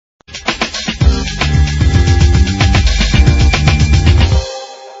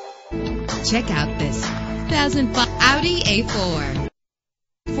Check out this 2005 Audi A4.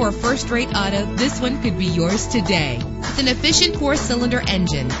 For a first-rate auto, this one could be yours today. It's an efficient 4-cylinder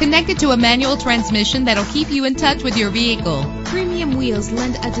engine connected to a manual transmission that'll keep you in touch with your vehicle. Premium wheels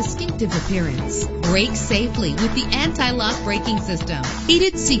lend a distinctive appearance. Brake safely with the anti-lock braking system.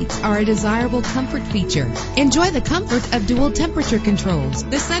 Heated seats are a desirable comfort feature. Enjoy the comfort of dual temperature controls.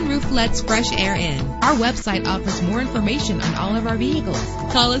 The sunroof lets fresh air in. Our website offers more information on all of our vehicles.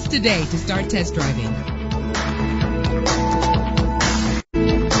 Call us today to start test driving.